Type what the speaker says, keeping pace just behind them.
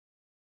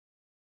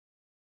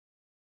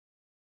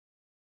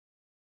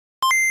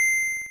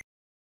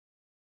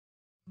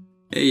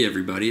Hey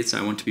everybody, it's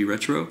I Want to Be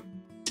Retro.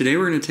 Today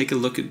we're going to take a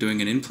look at doing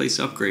an in-place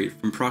upgrade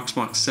from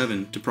Proxmox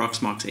 7 to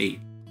Proxmox 8.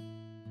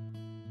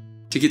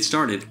 To get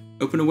started,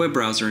 open a web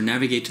browser and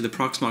navigate to the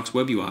Proxmox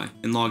web UI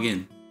and log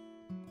in.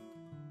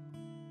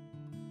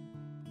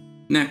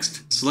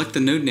 Next, select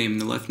the node name in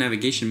the left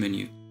navigation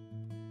menu.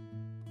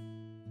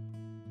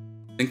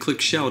 Then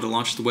click Shell to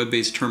launch the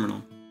web-based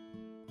terminal.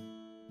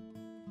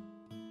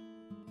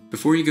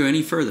 Before you go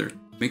any further,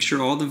 make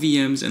sure all the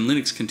VMs and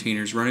Linux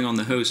containers running on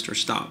the host are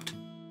stopped.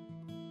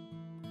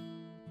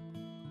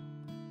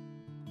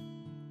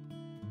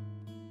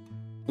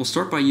 We'll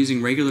start by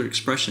using regular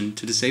expression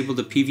to disable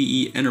the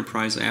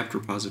pve-enterprise apt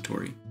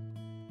repository.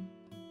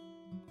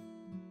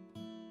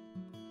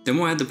 Then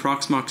we'll add the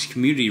Proxmox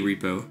community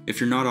repo if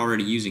you're not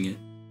already using it.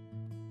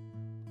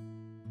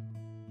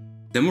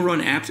 Then we'll run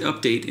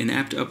apt-update and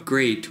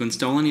apt-upgrade to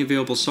install any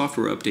available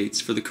software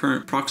updates for the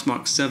current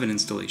Proxmox 7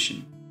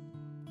 installation.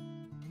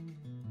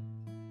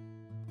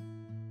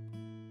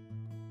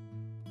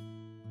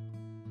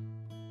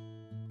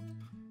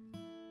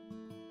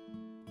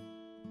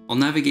 I'll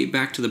navigate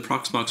back to the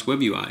Proxmox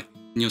web UI,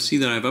 and you'll see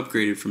that I've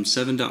upgraded from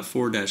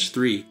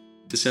 7.4-3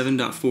 to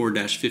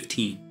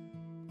 7.4-15.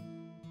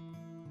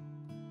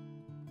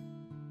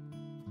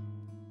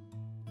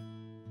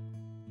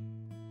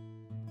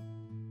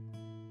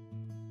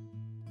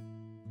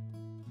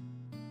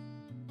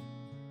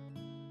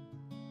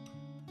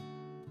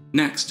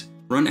 Next,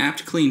 run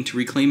apt clean to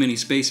reclaim any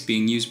space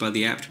being used by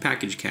the apt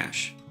package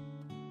cache.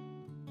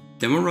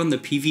 Then we'll run the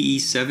PVE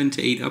 7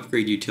 to 8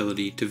 upgrade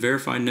utility to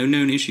verify no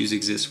known issues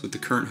exist with the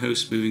current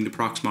host moving to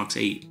Proxmox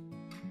 8.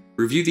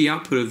 Review the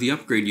output of the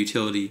upgrade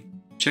utility,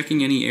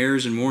 checking any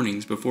errors and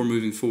warnings before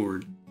moving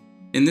forward.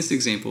 In this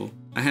example,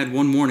 I had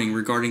one warning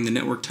regarding the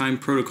network time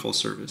protocol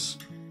service.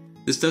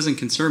 This doesn't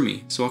concern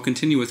me, so I'll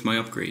continue with my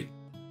upgrade.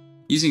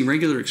 Using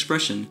regular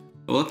expression,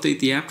 I'll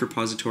update the apt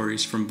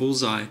repositories from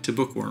Bullseye to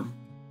Bookworm,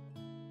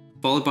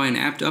 followed by an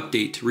apt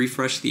update to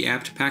refresh the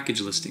apt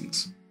package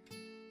listings.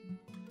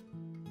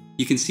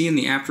 You can see in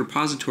the apt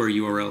repository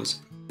URLs,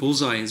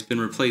 Bullseye has been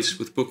replaced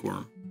with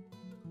Bookworm.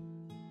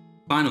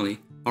 Finally,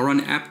 I'll run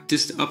apt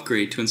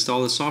dist-upgrade to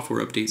install the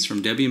software updates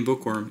from Debian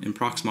Bookworm in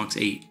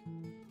Proxmox 8.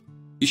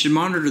 You should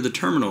monitor the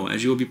terminal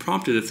as you will be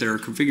prompted if there are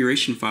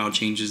configuration file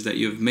changes that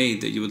you have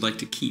made that you would like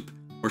to keep,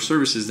 or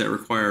services that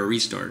require a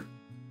restart.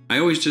 I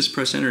always just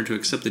press enter to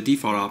accept the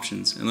default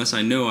options unless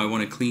I know I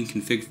want a clean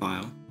config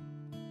file.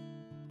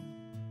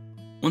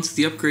 Once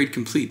the upgrade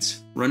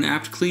completes, run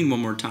apt clean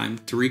one more time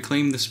to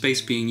reclaim the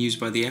space being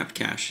used by the apt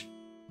cache.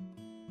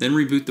 Then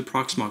reboot the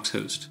Proxmox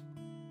host.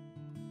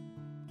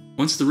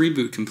 Once the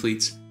reboot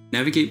completes,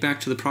 navigate back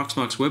to the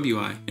Proxmox web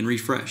UI and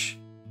refresh.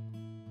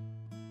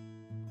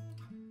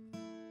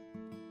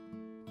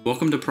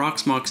 Welcome to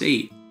Proxmox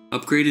 8,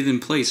 upgraded in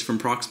place from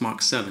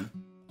Proxmox 7.